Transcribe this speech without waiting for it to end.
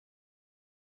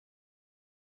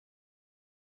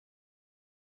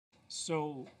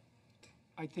So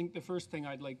I think the first thing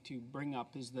I'd like to bring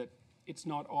up is that it's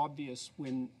not obvious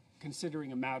when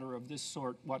considering a matter of this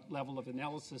sort what level of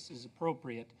analysis is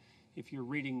appropriate. If you're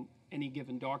reading any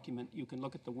given document, you can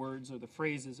look at the words or the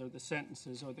phrases or the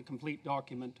sentences or the complete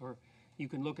document, or you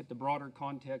can look at the broader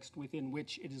context within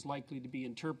which it is likely to be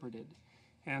interpreted.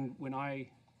 And when I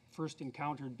first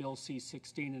encountered Bill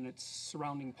C16 and its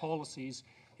surrounding policies,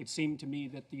 it seemed to me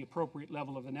that the appropriate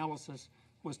level of analysis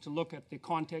was to look at the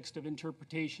context of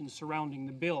interpretation surrounding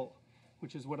the bill,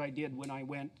 which is what I did when I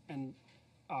went and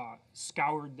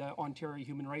scoured the Ontario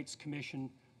Human Rights Commission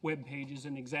web pages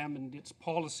and examined its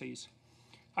policies.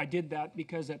 I did that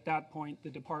because at that point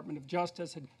the Department of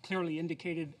Justice had clearly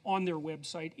indicated on their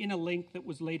website in a link that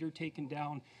was later taken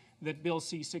down that Bill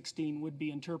C16 would be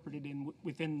interpreted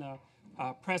within the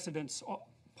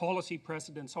policy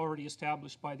precedents already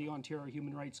established by the Ontario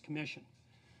Human Rights Commission.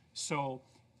 So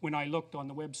when I looked on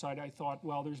the website, I thought,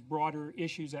 well, there's broader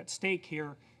issues at stake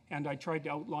here, and I tried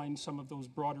to outline some of those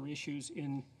broader issues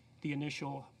in the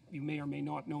initial. You may or may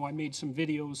not know, I made some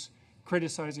videos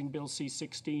criticizing Bill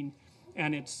C16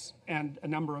 and a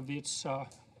number of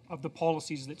the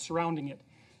policies that surrounding it.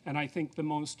 And I think the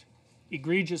most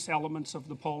egregious elements of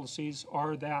the policies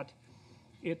are that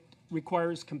it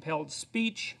requires compelled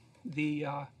speech. The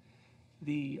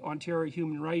Ontario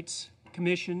Human Rights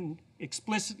Commission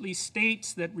explicitly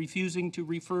states that refusing to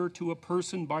refer to a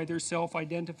person by their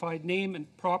self-identified name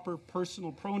and proper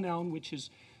personal pronoun, which is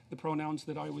the pronouns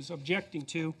that I was objecting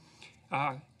to,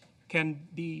 can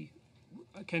be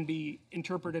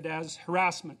interpreted as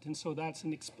harassment, and so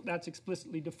that's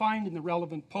explicitly defined in the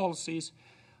relevant policies.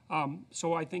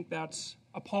 So I think that's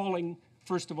appalling,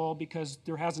 first of all, because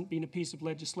there hasn't been a piece of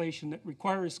legislation that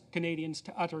requires Canadians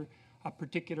to utter a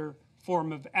particular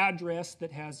form of address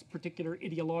that has particular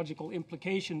ideological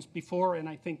implications before, and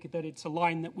I think that it's a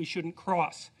line that we shouldn't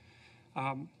cross.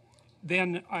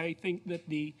 Then I think that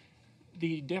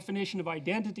the definition of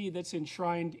identity that's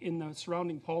enshrined in the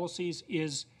surrounding policies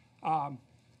is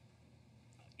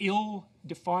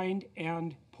ill-defined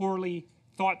and poorly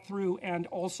thought through and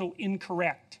also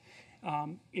incorrect.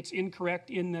 It's incorrect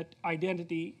in that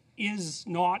identity is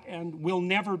not and will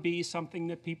never be something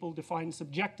that people define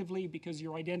subjectively, because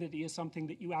your identity is something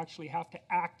that you actually have to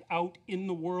act out in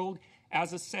the world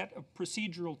as a set of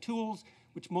procedural tools,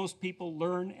 which most people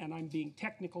learn, and I'm being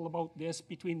technical about this,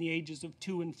 between the ages of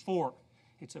 2 and 4.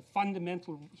 It's a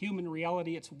fundamental human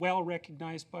reality. It's well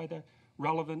recognized by the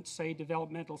relevant, say,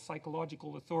 developmental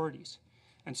psychological authorities.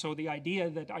 And so the idea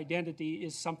that identity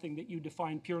is something that you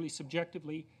define purely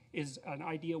subjectively is an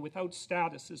idea without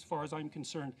status as far as I'm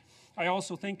concerned. I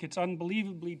also think it's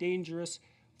unbelievably dangerous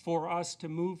for us to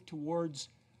move towards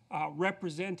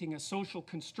representing a social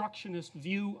constructionist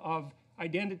view of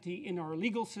identity in our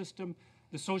legal system.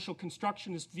 The social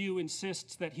constructionist view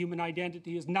insists that human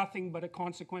identity is nothing but a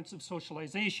consequence of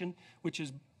socialization,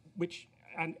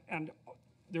 and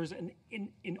there's an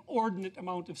inordinate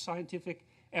amount of scientific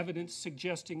evidence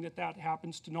suggesting that that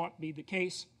happens to not be the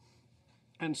case.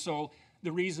 And so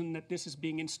the reason that this is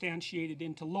being instantiated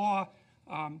into law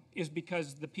is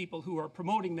because the people who are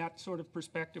promoting that sort of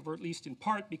perspective, or at least in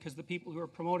part because the people who are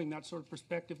promoting that sort of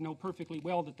perspective know perfectly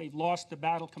well that they've lost the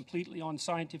battle completely on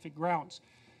scientific grounds.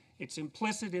 It's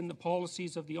implicit in the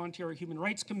policies of the Ontario Human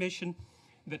Rights Commission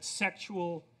that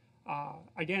sexual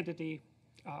identity,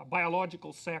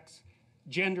 biological sex,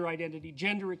 gender identity,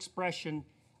 gender expression,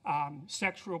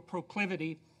 sexual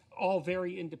proclivity all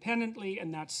vary independently,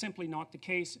 and that's simply not the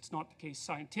case. It's not the case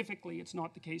scientifically, it's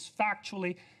not the case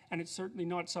factually, and it's certainly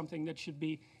not something that should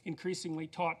be increasingly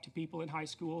taught to people in high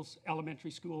schools, elementary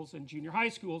schools, and junior high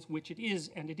schools, which it is,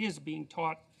 and it is being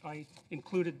taught. I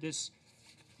included this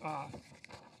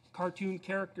cartoon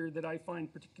character that I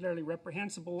find particularly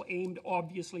reprehensible, aimed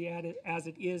obviously at it as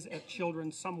it is at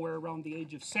children somewhere around the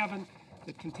age of 7,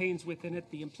 that contains within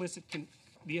it the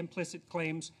implicit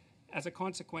claims, as a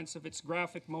consequence of its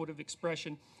graphic mode of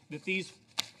expression, that these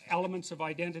elements of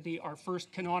identity are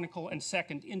first canonical and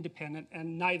second independent,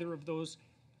 and neither of those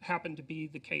happen to be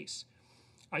the case.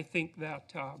 I think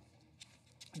that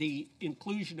the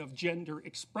inclusion of gender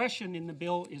expression in the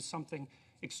bill is something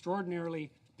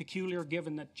extraordinarily peculiar,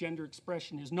 given that gender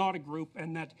expression is not a group,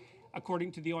 and that,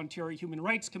 according to the Ontario Human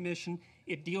Rights Commission,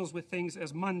 it deals with things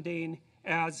as mundane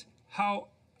as how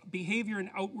behavior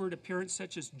and outward appearance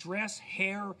such as dress,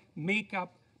 hair,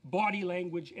 makeup, body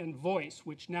language, and voice,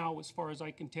 which now, as far as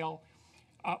I can tell,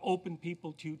 open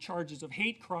people to charges of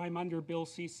hate crime under Bill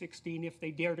C16 if they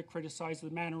dare to criticize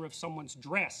the manner of someone's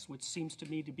dress, which seems to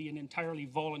me to be an entirely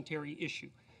voluntary issue.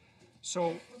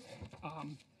 So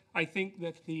I think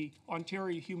that the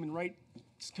Ontario Human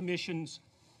Rights Commission's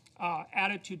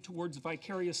attitude towards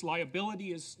vicarious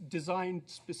liability is designed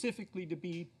specifically to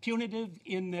be punitive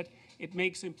in that it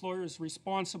makes employers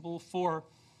responsible for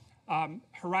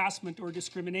harassment or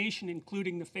discrimination,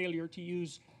 including the failure to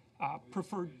use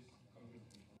preferred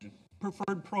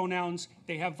pronouns.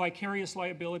 They have vicarious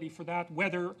liability for that,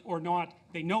 whether or not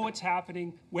they know it's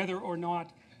happening, whether or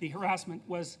not the harassment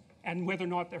was, and whether or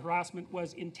not the harassment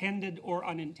was intended or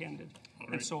unintended.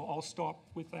 Right. And so I'll stop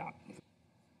with that.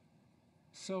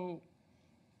 So,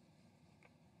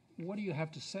 what do you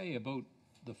have to say about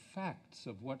the facts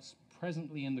of what's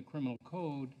presently in the criminal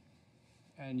code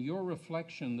and your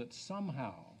reflection that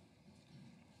somehow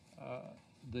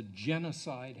the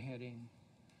genocide heading,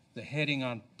 the heading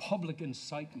on public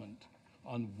incitement,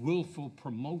 on willful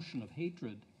promotion of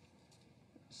hatred,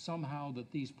 somehow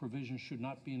that these provisions should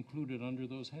not be included under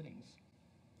those headings?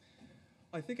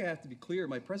 I think I have to be clear.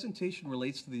 My presentation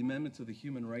relates to the amendment to the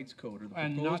Human Rights Code, or the proposed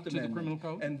and not to amendment. the criminal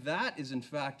code? And that is, in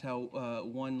fact, how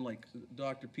one like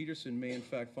Dr. Peterson may, in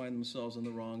fact, find themselves on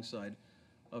the wrong side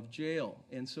of jail.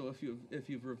 And so, if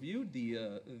you've reviewed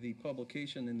the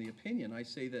publication and the opinion, I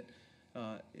say that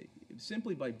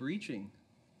simply by breaching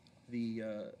the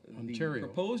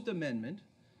proposed amendment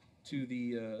to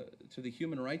the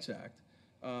Human Rights Act,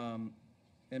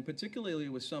 and particularly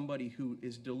with somebody who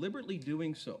is deliberately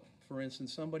doing so. For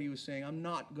instance, somebody who's saying, I'm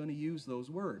not going to use those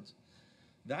words.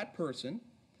 That person,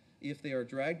 if they are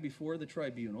dragged before the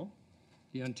tribunal,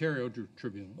 the Ontario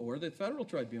Tribunal, or the federal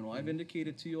tribunal, I've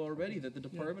indicated to you already that the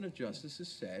Department of Justice has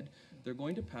said they're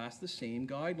going to pass the same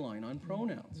guideline on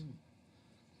pronouns.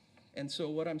 And so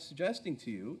what I'm suggesting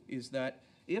to you is that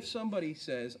if somebody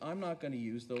says, I'm not going to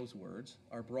use those words,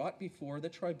 are brought before the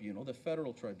tribunal, the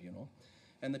federal tribunal,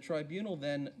 and the tribunal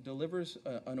then delivers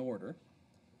an order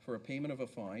for a payment of a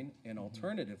fine, and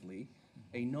alternatively,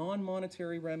 a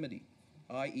non-monetary remedy,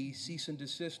 i.e. cease and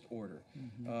desist order,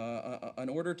 an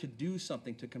order to do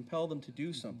something, to compel them to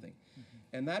do something.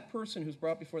 And that person who's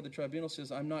brought before the tribunal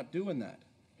says, I'm not doing that.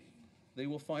 They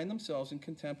will find themselves in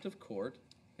contempt of court,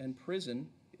 and prison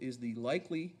is the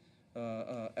likely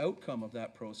outcome of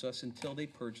that process until they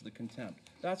purge the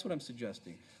contempt. That's what I'm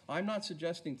suggesting. I'm not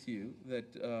suggesting to you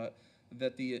that,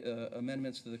 that the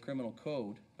amendments to the criminal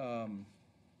code,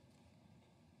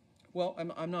 well,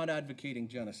 I'm not advocating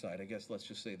genocide, I guess let's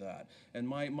just say that. And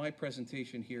my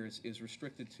presentation here is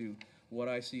restricted to what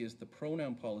I see as the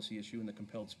pronoun policy issue and the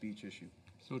compelled speech issue.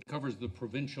 So it covers the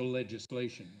provincial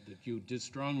legislation that you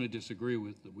strongly disagree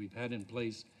with, that we've had in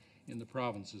place in the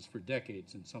provinces for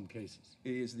decades in some cases.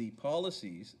 It is the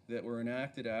policies that were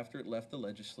enacted after it left the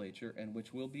legislature and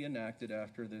which will be enacted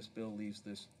after this bill leaves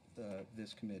this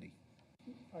committee.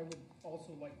 I would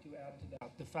also like to add to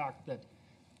that the fact that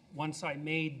once I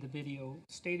made the video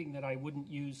stating that I wouldn't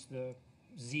use the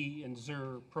Z and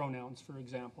Zer pronouns, for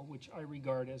example, which I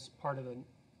regard as part of an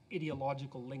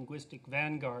ideological linguistic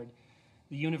vanguard,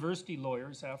 the university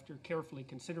lawyers, after carefully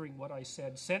considering what I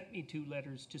said, sent me 2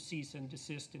 letters to cease and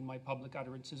desist in my public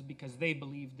utterances because they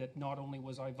believed that not only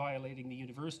was I violating the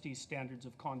university's standards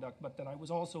of conduct, but that I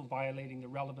was also violating the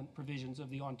relevant provisions of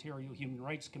the Ontario Human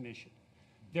Rights Commission.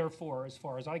 Therefore, as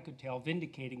far as I could tell,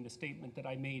 vindicating the statement that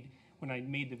I made when I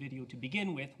made the video to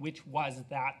begin with, which was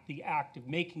that the act of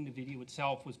making the video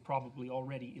itself was probably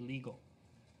already illegal.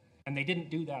 And they didn't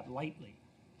do that lightly.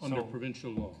 Under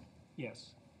provincial law?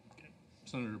 Yes. Okay.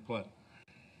 Senator Platt.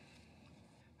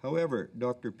 However,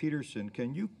 Dr. Peterson,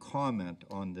 can you comment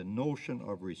on the notion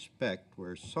of respect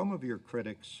where some of your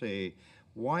critics say,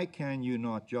 why can you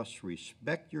not just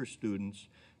respect your students,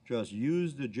 just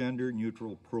use the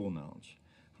gender-neutral pronouns?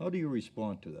 How do you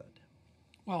respond to that?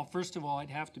 Well, first of all, I'd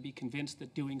have to be convinced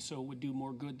that doing so would do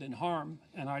more good than harm,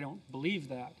 and I don't believe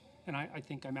that. And I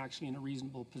think I'm actually in a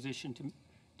reasonable position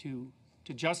to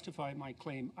justify my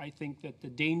claim. I think that the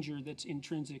danger that's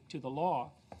intrinsic to the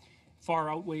law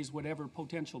far outweighs whatever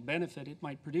potential benefit it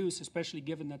might produce, especially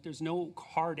given that there's no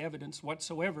hard evidence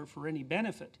whatsoever for any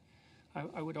benefit.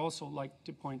 I would also like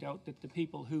to point out that the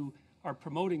people who are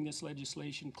promoting this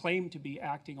legislation claim to be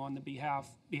acting on the behalf,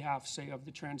 say, of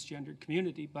the transgendered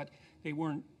community, but they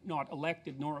weren't not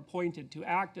elected nor appointed to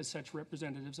act as such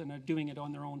representatives and are doing it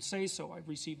on their own say-so. I've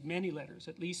received many letters,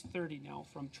 at least 30 now,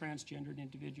 from transgendered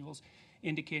individuals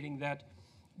indicating that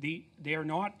they are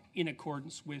not in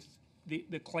accordance with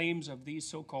the claims of these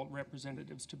so-called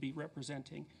representatives to be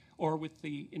representing, or with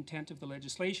the intent of the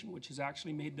legislation, which has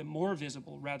actually made them more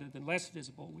visible rather than less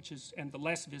visible, and the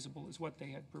less visible is what they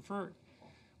had preferred.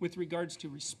 With regards to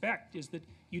respect, is that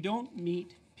you don't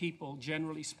meet people,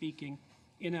 generally speaking,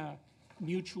 in a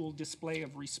mutual display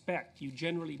of respect. You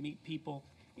generally meet people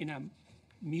in a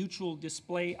mutual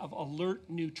display of alert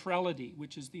neutrality,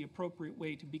 which is the appropriate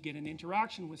way to begin an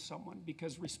interaction with someone,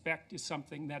 because respect is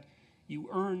something that you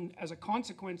earn as a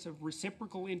consequence of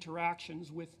reciprocal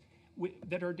interactions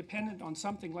that are dependent on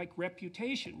something like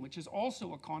reputation, which is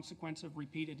also a consequence of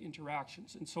repeated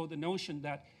interactions. And so the notion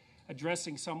that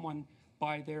addressing someone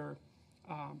by their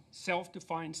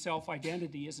self-defined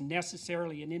self-identity is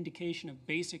necessarily an indication of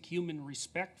basic human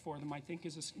respect for them, I think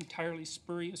is an entirely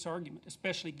spurious argument,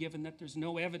 especially given that there's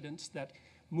no evidence that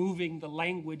moving the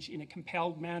language in a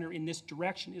compelled manner in this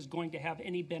direction is going to have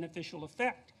any beneficial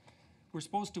effect. We're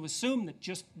supposed to assume that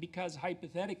just because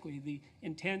hypothetically the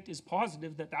intent is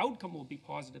positive, that the outcome will be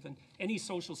positive, and any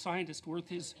social scientist worth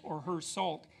his or her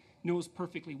salt knows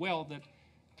perfectly well that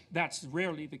that's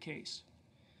rarely the case.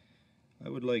 I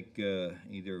would like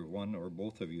either one or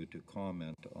both of you to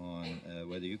comment on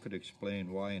whether you could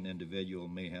explain why an individual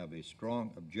may have a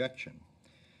strong objection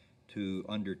to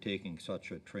undertaking such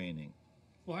a training.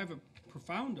 Well, I have a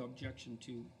profound objection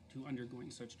to undergoing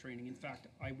such training. In fact,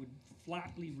 I would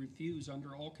flatly refuse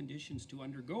under all conditions to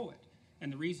undergo it.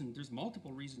 And the reason, there's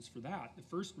multiple reasons for that. The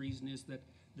first reason is that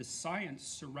the science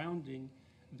surrounding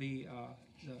the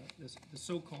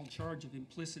so-called charge of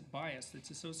implicit bias that's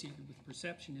associated with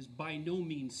perception is by no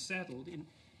means settled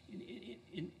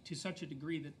to such a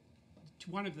degree that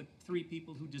one of the three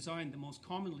people who designed the most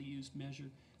commonly used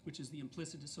measure, which is the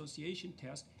implicit association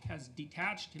test, has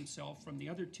detached himself from the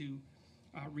other two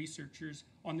researchers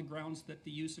on the grounds that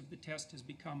the use of the test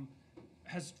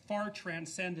has far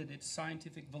transcended its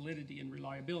scientific validity and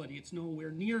reliability. It's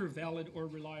nowhere near valid or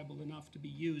reliable enough to be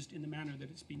used in the manner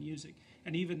that it's been using.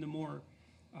 And even the more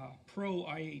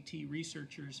pro-IAT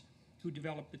researchers who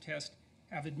developed the test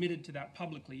have admitted to that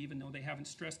publicly, even though they haven't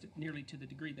stressed it nearly to the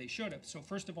degree they should have. So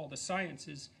first of all, the science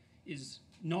is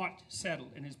not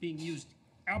settled and is being used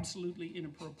absolutely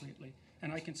inappropriately.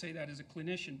 And I can say that as a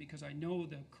clinician because I know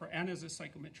and as a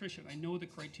psychometrician, I know the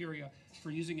criteria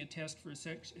for using a test for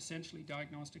essentially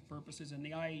diagnostic purposes, and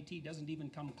the IAT doesn't even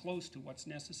come close to what's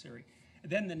necessary.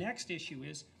 Then the next issue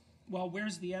is, well,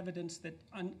 where's the evidence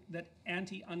that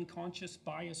anti-unconscious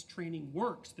bias training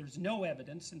works? There's no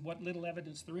evidence, and what little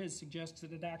evidence there is suggests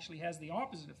that it actually has the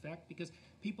opposite effect, because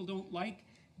people don't like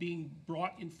being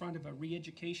brought in front of a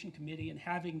re-education committee and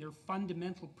having their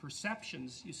fundamental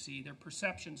perceptions, you see, their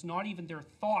perceptions, not even their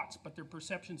thoughts, but their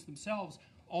perceptions themselves,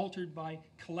 altered by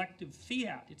collective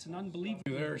fiat. It's an unbelievable...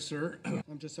 You there, sir?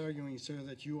 I'm just arguing, sir,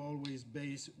 that you always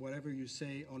base whatever you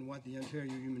say on what the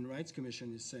Ontario Human Rights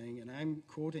Commission is saying, and I'm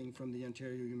quoting from the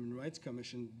Ontario Human Rights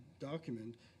Commission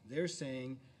document. They're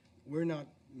saying we're not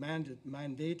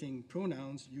mandating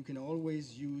pronouns. You can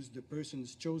always use the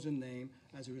person's chosen name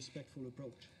as a respectful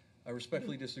approach. I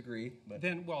respectfully disagree, but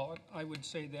Then, well, I would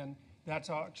say then that's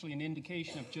actually an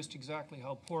indication of just exactly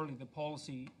how poorly the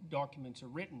policy documents are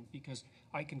written, because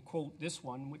I can quote this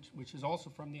one, which is also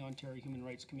from the Ontario Human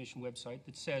Rights Commission website,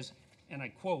 that says, and I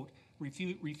quote,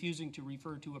 refusing to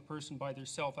refer to a person by their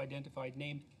self-identified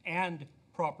name and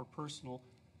proper personal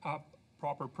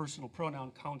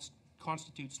pronoun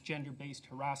constitutes gender-based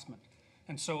harassment.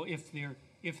 And so if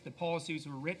the policies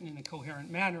were written in a coherent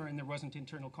manner and there wasn't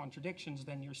internal contradictions,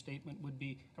 then your statement would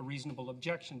be a reasonable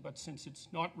objection. But since it's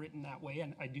not written that way,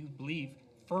 and I do believe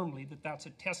firmly that that's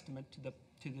a testament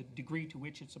to the degree to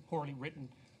which it's a poorly written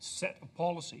set of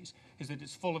policies, is that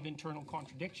it's full of internal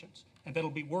contradictions, and that'll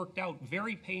be worked out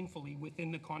very painfully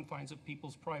within the confines of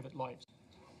people's private lives.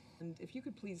 And if you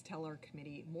could please tell our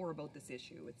committee more about this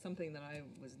issue. It's something that I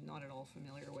was not at all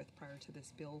familiar with prior to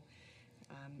this bill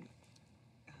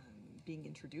being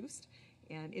introduced,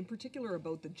 and in particular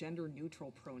about the gender-neutral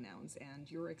pronouns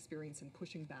and your experience in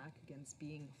pushing back against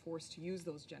being forced to use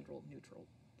those gender-neutral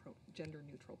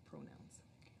pronouns.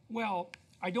 Well,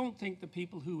 I don't think the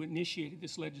people who initiated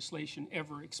this legislation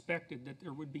ever expected that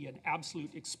there would be an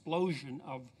absolute explosion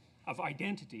of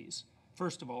identities,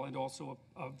 first of all, and also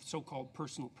of so-called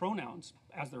personal pronouns,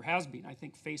 as there has been. I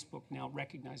think Facebook now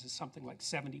recognizes something like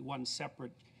 71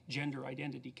 separate gender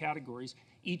identity categories,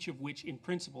 each of which in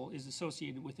principle is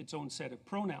associated with its own set of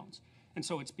pronouns. And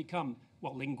so it's become,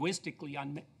 well, linguistically,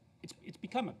 it's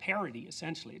become a parody,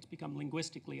 essentially. It's become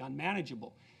linguistically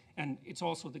unmanageable. And it's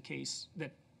also the case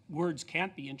that words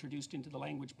can't be introduced into the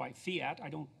language by fiat.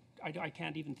 I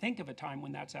can't even think of a time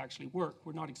when that's actually worked.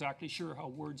 We're not exactly sure how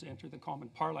words enter the common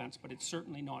parlance, but it's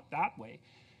certainly not that way.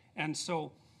 And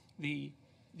so the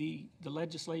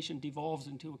legislation devolves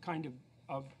into a kind of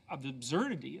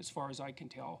absurdity, as far as I can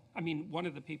tell. I mean, one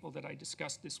of the people that I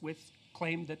discussed this with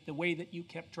claimed that the way that you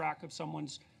kept track of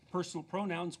someone's personal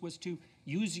pronouns was to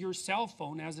use your cell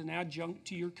phone as an adjunct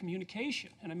to your communication.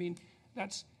 And I mean,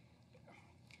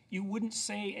 you wouldn't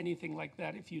say anything like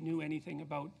that if you knew anything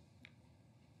about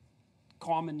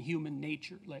common human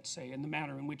nature, let's say, and the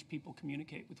manner in which people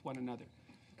communicate with one another.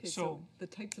 Okay, so the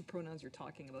types of pronouns you're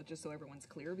talking about, just so everyone's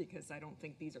clear, because I don't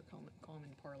think these are common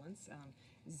parlance,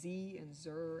 Z and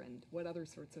Zer, and what other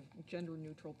sorts of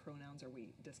gender-neutral pronouns are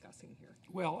we discussing here?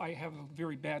 Well, I have a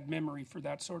very bad memory for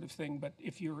that sort of thing, but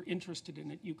if you're interested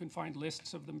in it, you can find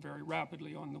lists of them very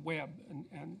rapidly on the web,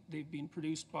 and they've been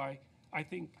produced by, I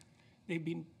think, they've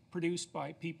been produced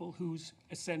by people whose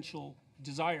essential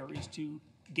desire is to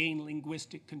gain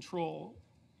linguistic control.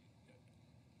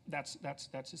 That's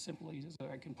as simply as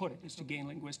I can put it, is to gain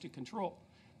linguistic control.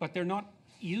 But they're not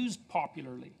used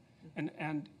popularly,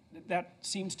 and that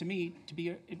seems to me to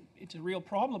be it's a real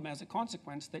problem as a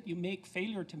consequence, that you make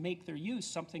failure to make their use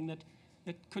something that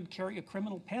could carry a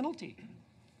criminal penalty.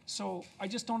 So I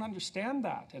just don't understand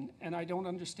that, and I don't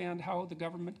understand how the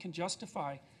government can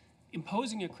justify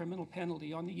imposing a criminal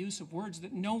penalty on the use of words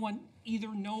that no one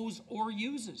either knows or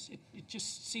uses. It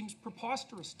just seems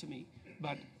preposterous to me,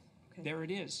 but there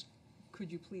it is. Could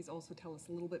you please also tell us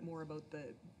a little bit more about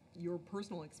your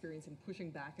personal experience in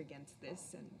pushing back against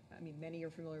this? And I mean, many are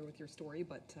familiar with your story,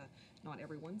 but not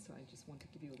everyone, so I just want to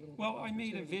give you a little Well, bit I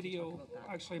made a opportunity to video, talk about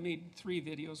that. actually I made 3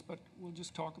 videos, but we'll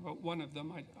just talk about one of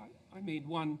them. I made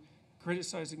one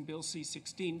criticizing Bill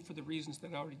C16 for the reasons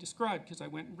that I already described, because I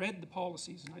went and read the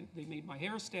policies, and they made my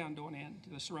hair stand on end to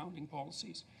the surrounding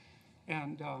policies.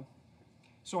 And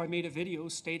so I made a video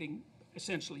stating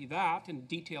essentially that and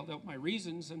detailed out my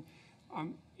reasons. And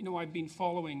you know, I've been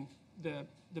following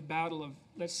the battle of,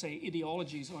 let's say,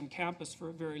 ideologies on campus for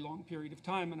a very long period of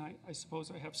time, and I suppose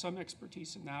I have some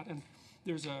expertise in that. And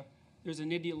there's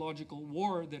an ideological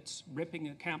war that's ripping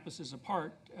the campuses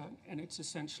apart, and it's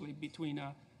essentially between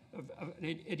an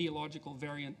ideological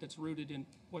variant that's rooted in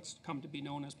what's come to be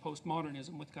known as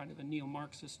postmodernism, with kind of a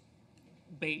neo-Marxist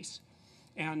base,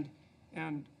 and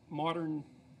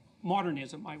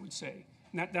modernism, I would say.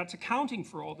 And that's accounting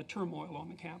for all the turmoil on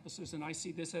the campuses, and I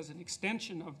see this as an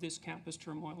extension of this campus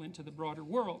turmoil into the broader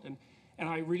world, and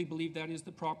I really believe that is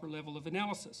the proper level of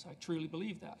analysis. I truly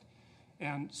believe that.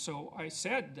 And so I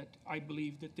said that I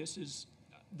believe that this is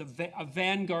a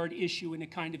vanguard issue in a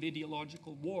kind of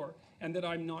ideological war, and that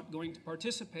I'm not going to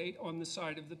participate on the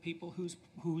side of the people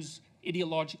whose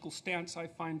ideological stance I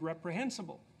find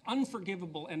reprehensible,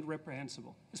 unforgivable and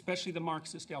reprehensible, especially the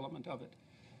Marxist element of it.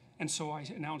 And so I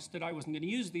announced that I wasn't going to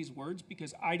use these words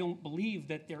because I don't believe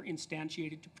that they're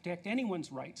instantiated to protect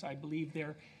anyone's rights. I believe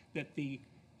that the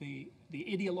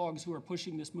ideologues who are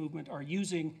pushing this movement are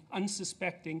using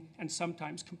unsuspecting and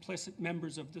sometimes complicit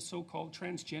members of the so-called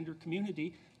transgender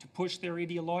community to push their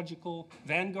ideological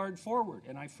vanguard forward,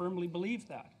 and I firmly believe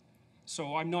that.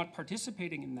 So I'm not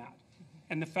participating in that.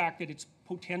 And the fact that it's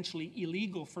potentially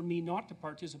illegal for me not to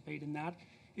participate in that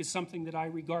is something that I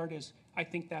regard as, I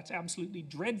think that's absolutely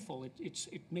dreadful.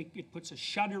 It puts a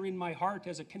shudder in my heart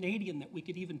as a Canadian that we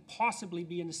could even possibly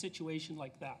be in a situation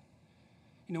like that.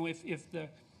 You know, if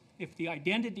the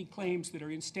identity claims that are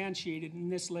instantiated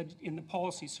in the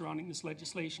policies surrounding this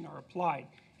legislation are applied,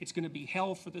 it's going to be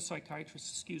hell for the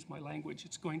psychiatrists, excuse my language.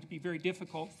 It's going to be very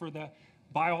difficult for the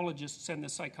biologists and the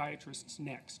psychiatrists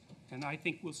next. And I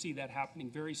think we'll see that happening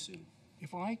very soon.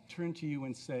 If I turn to you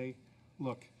and say,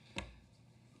 look,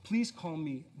 please call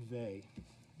me they,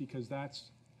 because that's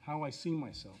how I see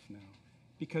myself now.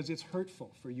 Because it's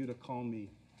hurtful for you to call me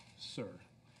sir,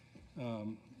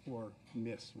 or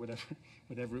miss,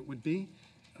 whatever it would be.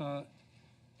 But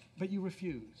you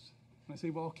refuse. And I say,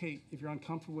 well, okay, if you're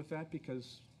uncomfortable with that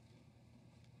because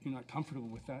you're not comfortable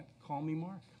with that, call me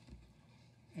Mark.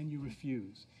 And you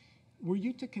refuse. Were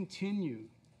you to continue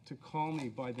to call me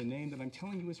by the name that I'm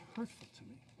telling you is hurtful to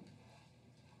me,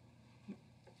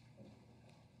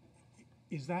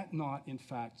 is that not, in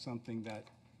fact, something that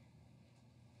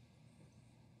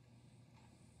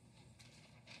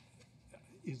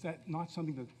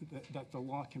that the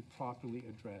law can properly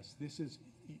address? This is,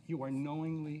 you are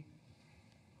knowingly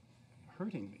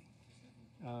hurting me.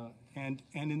 And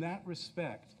in that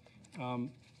respect,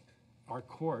 our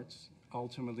courts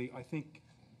ultimately, I think,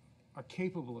 are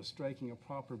capable of striking a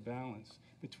proper balance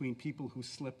between people who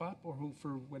slip up or who,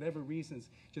 for whatever reasons,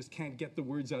 just can't get the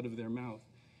words out of their mouth,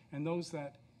 and those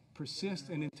that persist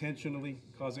in intentionally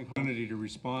causing harm. Opportunity to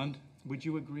respond. Would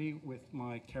you agree with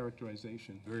my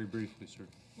characterization? Very briefly, sir.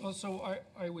 Well, so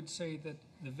I would say that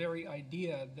the very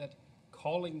idea that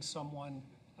calling someone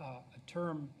a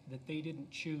term that they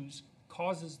didn't choose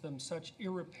causes them such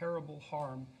irreparable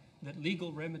harm that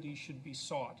legal remedies should be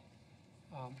sought,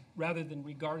 rather than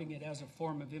regarding it as a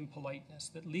form of impoliteness,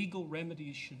 that legal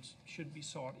remedies should be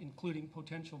sought, including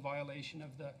potential violation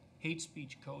of the hate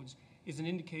speech codes, is an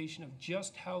indication of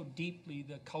just how deeply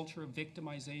the culture of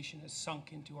victimization has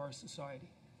sunk into our society.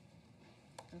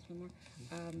 That's one more.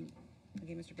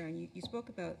 Okay, Mr. Barron, you spoke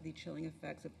about the chilling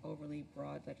effects of overly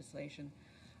broad legislation.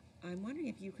 I'm wondering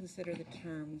if you consider the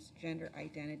terms gender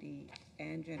identity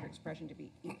and gender expression to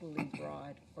be equally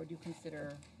broad, or do you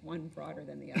consider one broader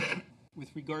than the other? With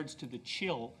regards to the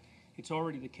chill, it's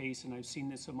already the case, and I've seen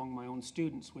this among my own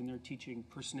students when they're teaching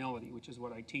personality, which is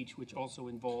what I teach, which also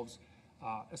involves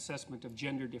assessment of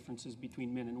gender differences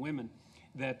between men and women,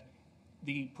 that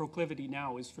the proclivity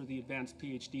now is for the advanced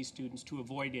PhD students to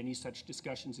avoid any such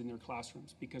discussions in their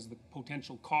classrooms because the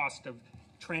potential cost of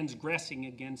transgressing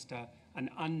against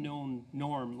an unknown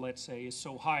norm, let's say, is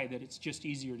so high that it's just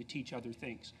easier to teach other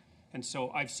things. And so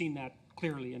I've seen that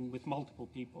clearly and with multiple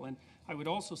people. And I would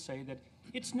also say that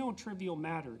it's no trivial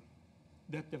matter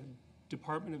that the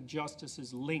Department of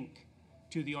Justice's link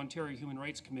to the Ontario Human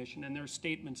Rights Commission and their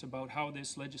statements about how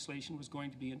this legislation was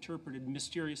going to be interpreted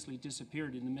mysteriously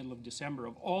disappeared in the middle of December.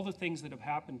 Of all the things that have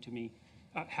happened to me,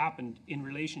 happened in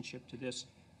relationship to this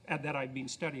that I've been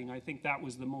studying, I think that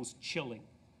was the most chilling.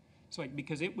 It's like,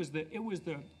 because it was the,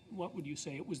 what would you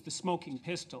say? It was the smoking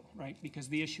pistol, right? Because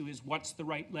the issue is, what's the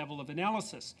right level of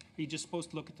analysis? Are you just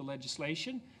supposed to look at the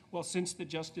legislation? Well, since the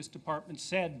Justice Department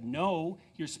said, no,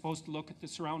 you're supposed to look at the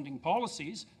surrounding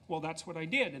policies, well, that's what I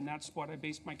did, and that's what I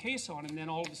based my case on. And then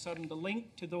all of a sudden, the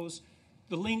link to those,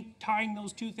 the link tying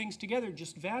those two things together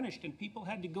just vanished, and people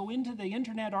had to go into the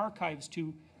Internet archives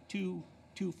to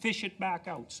fish it back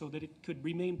out so that it could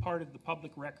remain part of the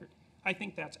public record. I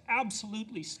think that's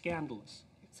absolutely scandalous.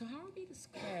 So how are we to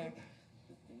square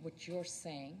what you're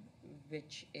saying,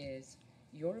 which is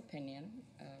your opinion,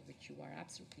 which you are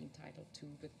absolutely entitled to,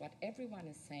 with what everyone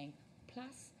is saying,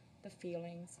 plus the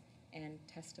feelings and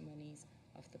testimonies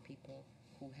of the people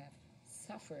who have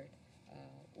suffered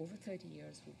over 30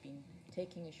 years, who've been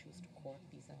taking issues to court?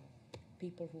 These are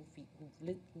people who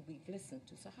we've listened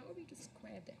to. So how are we to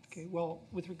square this? Okay, well,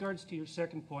 with regards to your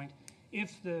second point,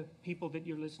 if the people that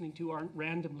you're listening to aren't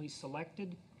randomly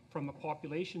selected from a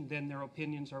population, then their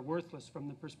opinions are worthless from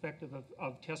the perspective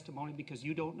of testimony, because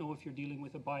you don't know if you're dealing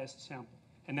with a biased sample.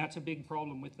 And that's a big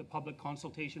problem with the public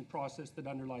consultation process that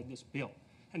underlied this bill.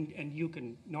 And you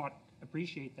can not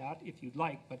appreciate that if you'd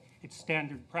like, but it's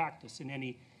standard practice in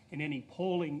any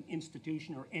polling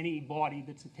institution or any body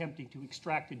that's attempting to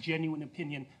extract a genuine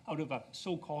opinion out of a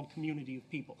so-called community of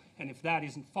people. And if that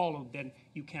isn't followed, then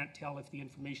you can't tell if the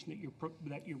information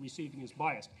that you're receiving is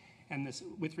biased. And this,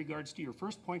 with regards to your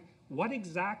first point, what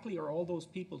exactly are all those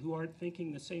people who aren't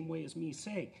thinking the same way as me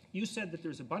saying? You said that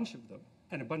there's a bunch of them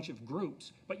and a bunch of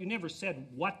groups, but you never said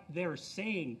what they're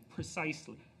saying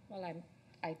precisely. Well,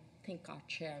 I think our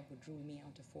chair would rule me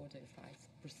out of order if I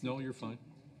proceeded. No, you're fine.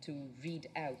 To read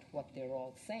out what they're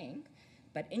all saying.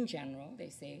 But in general, they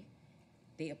say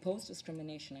they oppose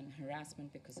discrimination and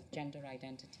harassment because of gender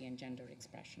identity and gender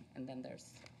expression. And then there's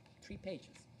 3 pages,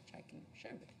 which I can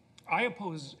share with you. I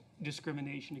oppose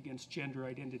discrimination against gender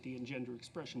identity and gender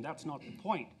expression. That's not the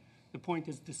point. The point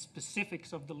is the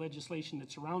specifics of the legislation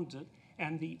that surrounds it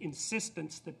and the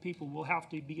insistence that people will have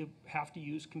to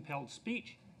use compelled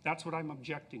speech. That's what I'm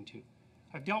objecting to.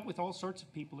 I've dealt with all sorts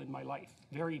of people in my life,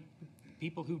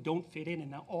 people who don't fit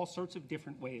in all sorts of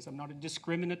different ways. I'm not a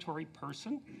discriminatory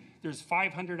person. There's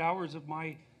 500 hours of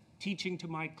my teaching to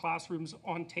my classrooms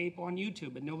on tape on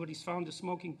YouTube, and nobody's found a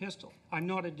smoking pistol. I'm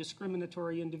not a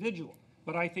discriminatory individual,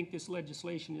 but I think this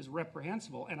legislation is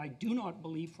reprehensible, and I do not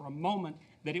believe for a moment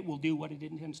that it will do what it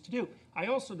intends to do. I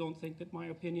also don't think that my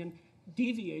opinion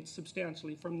deviates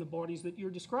substantially from the bodies that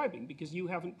you're describing, because you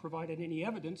haven't provided any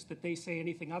evidence that they say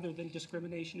anything other than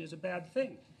discrimination is a bad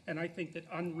thing. And I think that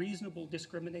unreasonable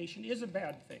discrimination is a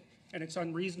bad thing. And it's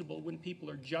unreasonable when people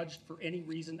are judged for any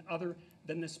reason other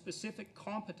than the specific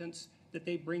competence that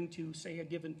they bring to, say, a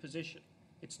given position.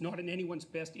 It's not in anyone's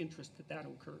best interest that that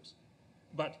occurs.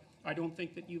 But I don't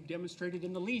think that you've demonstrated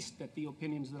in the least that the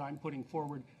opinions that I'm putting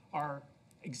forward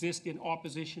exist in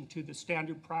opposition to the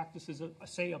standard practices,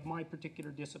 say, of my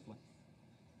particular discipline.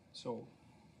 So.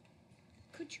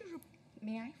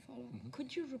 May I follow? Mm-hmm.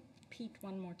 Could you repeat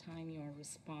one more time your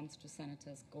response to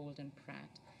Senators Gold and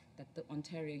Pratt that the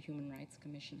Ontario Human Rights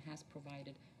Commission has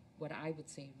provided what I would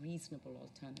say reasonable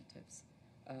alternatives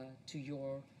to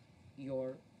your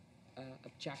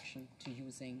objection to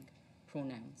using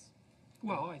pronouns?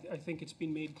 Well, I think it's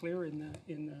been made clear in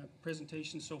the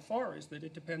presentation so far is that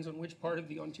it depends on which part of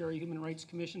the Ontario Human Rights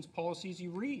Commission's policies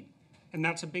you read. And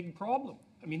that's a big problem.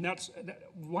 I mean,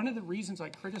 one of the reasons I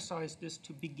criticized this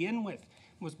to begin with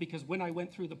was because when I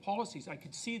went through the policies, I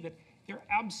could see that they're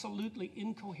absolutely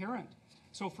incoherent.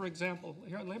 So for example,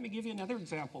 here, let me give you another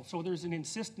example. So there's an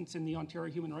insistence in the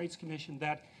Ontario Human Rights Commission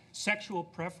that sexual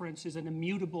preference is an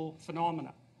immutable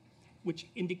phenomena, which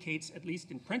indicates, at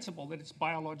least in principle, that it's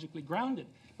biologically grounded.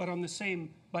 But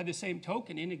by the same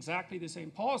token, in exactly the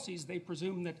same policies, they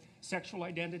presume that sexual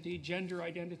identity,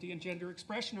 and gender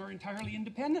expression are entirely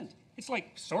independent. It's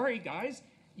like, sorry guys,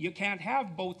 you can't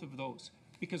have both of those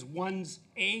because one's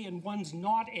A and one's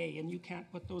not A, and you can't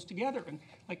put those together. And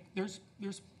like, there's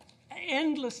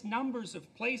endless numbers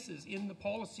of places in the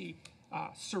policy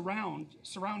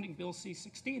surrounding Bill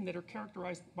C16 that are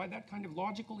characterized by that kind of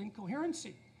logical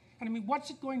incoherency. And I mean, what's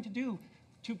it going to do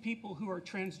to people who are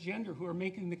transgender, who are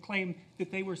making the claim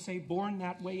that they were, say, born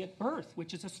that way at birth,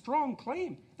 which is a strong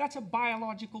claim? That's a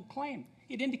biological claim.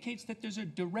 It indicates that there's a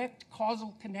direct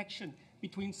causal connection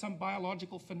between some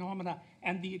biological phenomena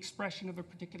and the expression of a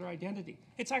particular identity.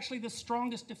 It's actually the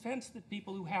strongest defense that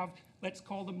people who have, let's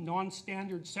call them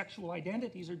non-standard sexual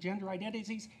identities or gender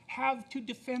identities, have to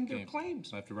defend their claims.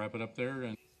 I have to wrap it up there.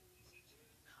 And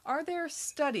are there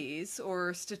studies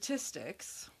or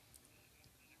statistics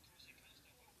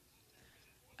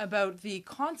about the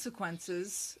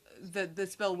consequences that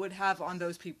this bill would have on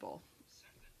those people?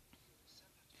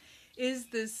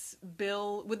 Would this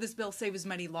bill save as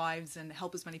many lives and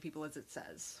help as many people as it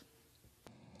says?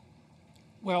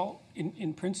 Well,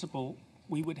 in principle,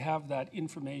 we would have that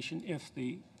information if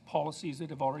the policies that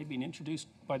have already been introduced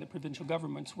by the provincial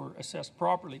governments were assessed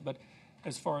properly. But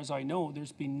as far as I know,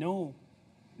 there's been no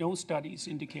studies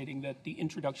indicating that the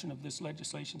introduction of this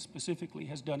legislation specifically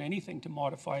has done anything to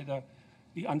modify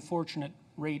the unfortunate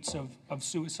rates of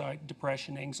suicide,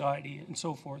 depression, anxiety, and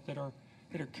so forth that are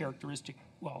characteristic,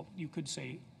 well, you could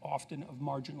say often of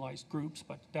marginalized groups,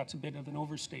 but that's a bit of an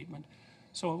overstatement.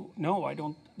 So no, I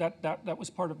don't, that was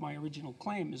part of my original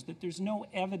claim, is that there's no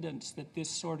evidence that this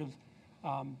sort of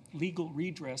legal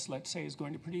redress, let's say, is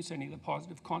going to produce any of the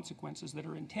positive consequences that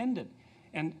are intended.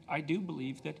 And I do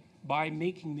believe that by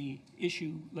making the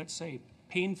issue, let's say,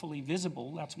 painfully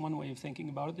visible, that's one way of thinking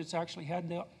about it, it's actually had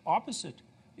the opposite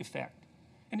effect.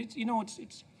 And it's, you know,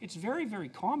 it's very, very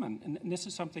common, and this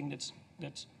is something that's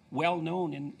well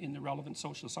known in the relevant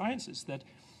social sciences, that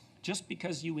just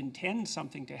because you intend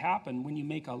something to happen when you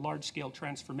make a large-scale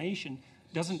transformation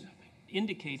doesn't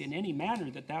indicate in any manner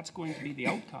that that's going to be the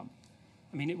outcome.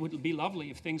 I mean, it would be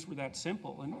lovely if things were that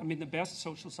simple. And I mean, the best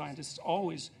social scientists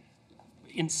always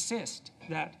insist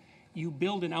that you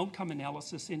build an outcome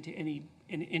analysis into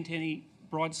any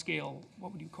broad-scale,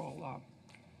 what would you call,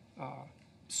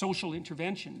 social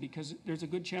intervention, because there's a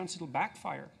good chance it'll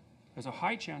backfire. There's a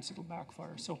high chance it'll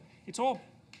backfire. So it's all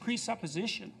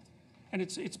presupposition. And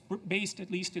it's based,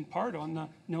 at least in part, on the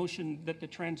notion that the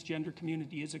transgender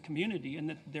community is a community and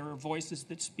that there are voices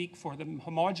that speak for them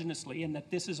homogeneously and that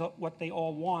this is what they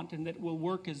all want and that it will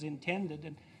work as intended.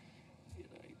 And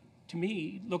to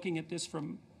me, looking at this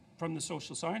from the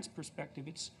social science perspective,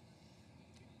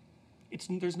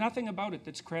 there's nothing about it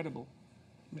that's credible.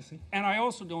 Missy? And I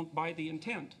also don't buy the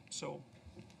intent, so.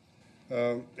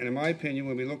 And in my opinion,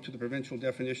 when we look to the provincial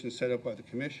definitions set up by the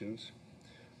commissions,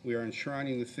 we are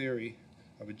enshrining the theory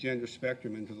of a gender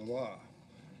spectrum into the law.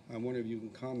 I wonder if you can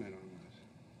comment on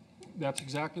that. That's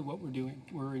exactly what we're doing.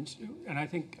 And I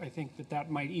think that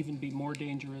might even be more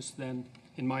dangerous than,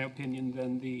 in my opinion,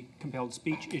 than the compelled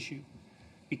speech issue,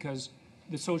 because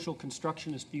the social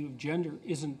constructionist view of gender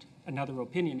isn't another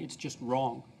opinion, it's just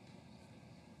wrong.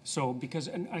 So, because,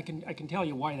 and I can tell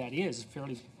you why that is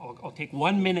fairly, I'll take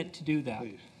 1 minute to do that.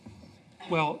 Please.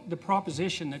 Well, the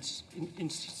proposition that's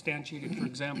instantiated, for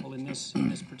example, in this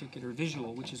particular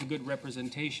visual, which is a good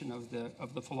representation of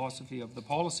the philosophy of the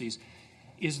policies,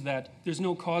 is that there's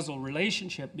no causal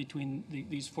relationship between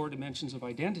these four dimensions of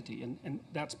identity, and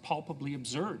that's palpably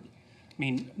absurd. I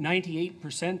mean,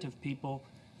 98% of people,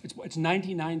 it's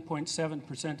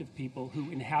 99.7% of people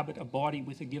who inhabit a body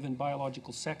with a given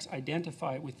biological sex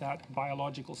identify with that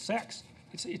biological sex.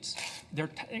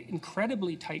 They're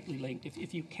incredibly tightly linked.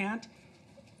 If you can't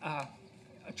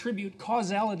attribute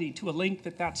causality to a link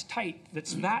that's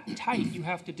that tight, you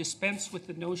have to dispense with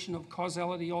the notion of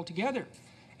causality altogether.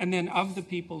 And then of the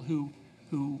people who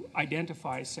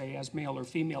identify, say, as male or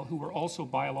female, who are also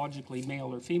biologically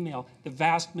male or female, the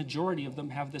vast majority of them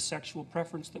have the sexual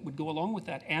preference that would go along with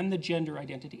that, and the gender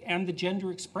identity, and the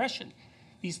gender expression.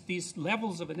 These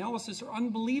levels of analysis are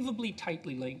unbelievably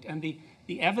tightly linked, and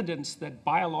the evidence that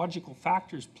biological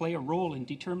factors play a role in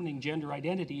determining gender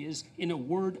identity is, in a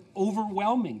word,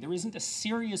 overwhelming. There isn't a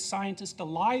serious scientist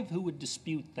alive who would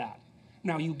dispute that.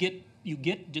 Now, you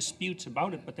get disputes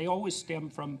about it, but they always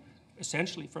stem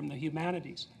essentially from the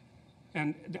humanities.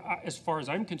 And as far as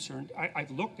I'm concerned,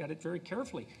 I've looked at it very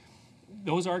carefully.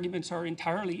 those arguments are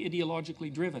entirely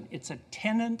ideologically driven. It's a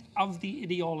tenet of the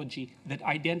ideology that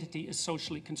identity is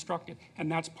socially constructed.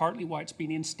 And that's partly why it's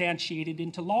been instantiated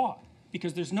into law,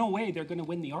 because there's no way they're going to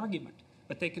win the argument.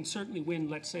 But they can certainly win,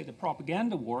 let's say, the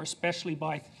propaganda war, especially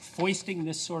by foisting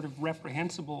this sort of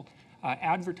reprehensible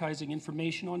advertising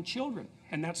information on children.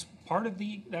 And that's part of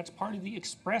the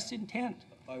express intent.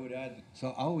 I would add.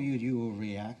 So how would you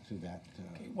react to that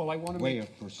Well, I want way to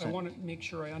of perception? I want to make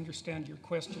sure I understand your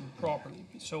question properly.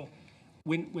 So,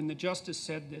 when the justice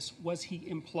said this, was he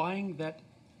implying that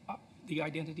the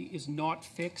identity is not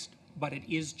fixed, but it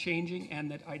is changing,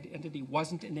 and that identity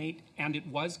wasn't innate and it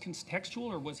was contextual,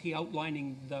 or was he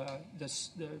outlining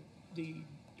the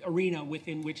arena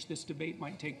within which this debate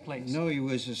might take place? No, it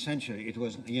was essentially, it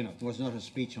was not a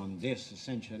speech on this,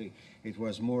 essentially. It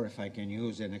was more, if I can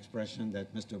use an expression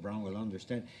that Mr. Brown will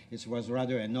understand, it was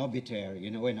rather an obituary,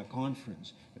 in a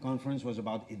conference. The conference was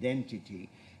about identity,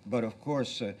 but of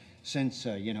course, since,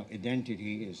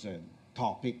 identity is a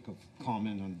topic of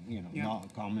common,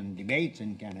 common debates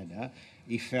in Canada,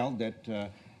 he felt that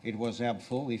it was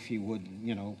helpful if he would,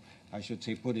 I should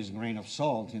say, put his grain of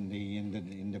salt in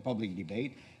the public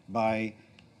debate by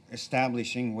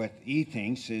establishing what he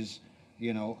thinks is,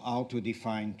 how to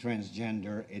define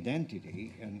transgender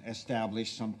identity and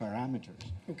establish some parameters.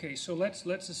 Okay, so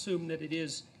let's assume that it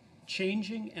is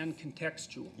changing and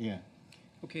contextual. Yeah.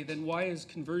 Okay, then why is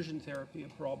conversion therapy a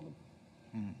problem?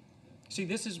 See,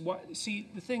 this is what. See,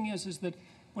 the thing is that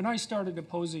when I started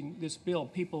opposing this bill,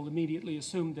 people immediately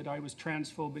assumed that I was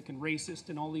transphobic and racist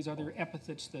and all these other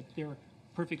epithets that they're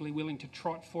perfectly willing to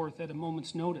trot forth at a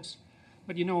moment's notice.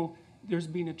 But there's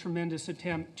been a tremendous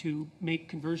attempt to make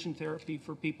conversion therapy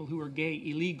for people who are gay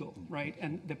illegal, right?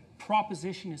 And the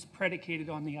proposition is predicated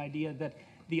on the idea that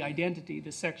the identity,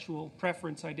 the sexual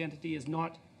preference identity, is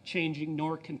not changing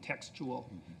nor contextual.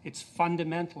 It's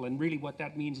fundamental, and really what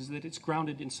that means is that it's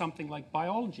grounded in something like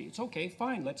biology. It's okay,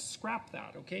 fine, let's scrap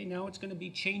that, okay? Now it's going to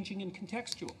be changing and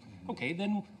contextual. Okay,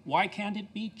 then why can't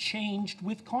it be changed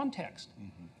with context?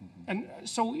 And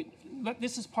so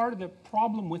this is part of the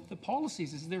problem with the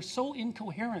policies, is they're so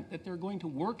incoherent that they're going to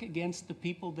work against the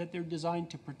people that they're designed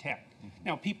to protect.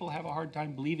 Now, people have a hard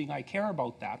time believing I care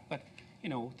about that, but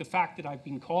the fact that I've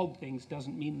been called things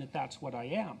doesn't mean that that's what I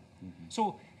am.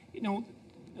 So,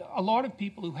 a lot of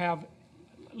people who have,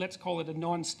 let's call it a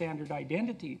non-standard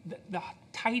identity, the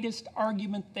tightest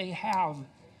argument they have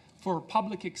for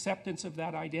public acceptance of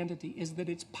that identity is that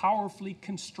it's powerfully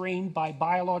constrained by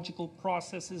biological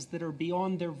processes that are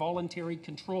beyond their voluntary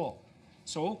control.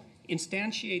 So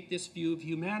instantiate this view of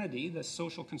humanity, the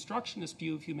social constructionist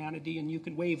view of humanity, and you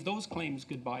can wave those claims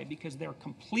goodbye, because they're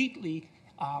completely,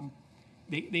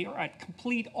 they are at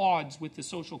complete odds with the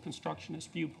social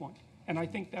constructionist viewpoint. And I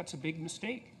think that's a big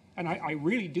mistake. And I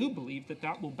really do believe that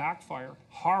that will backfire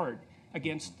hard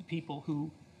against the people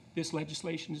who this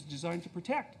legislation is designed to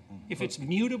protect. If it's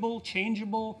mutable,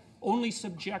 changeable, only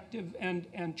subjective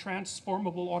and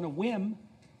transformable on a whim,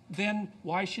 then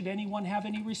why should anyone have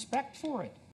any respect for it?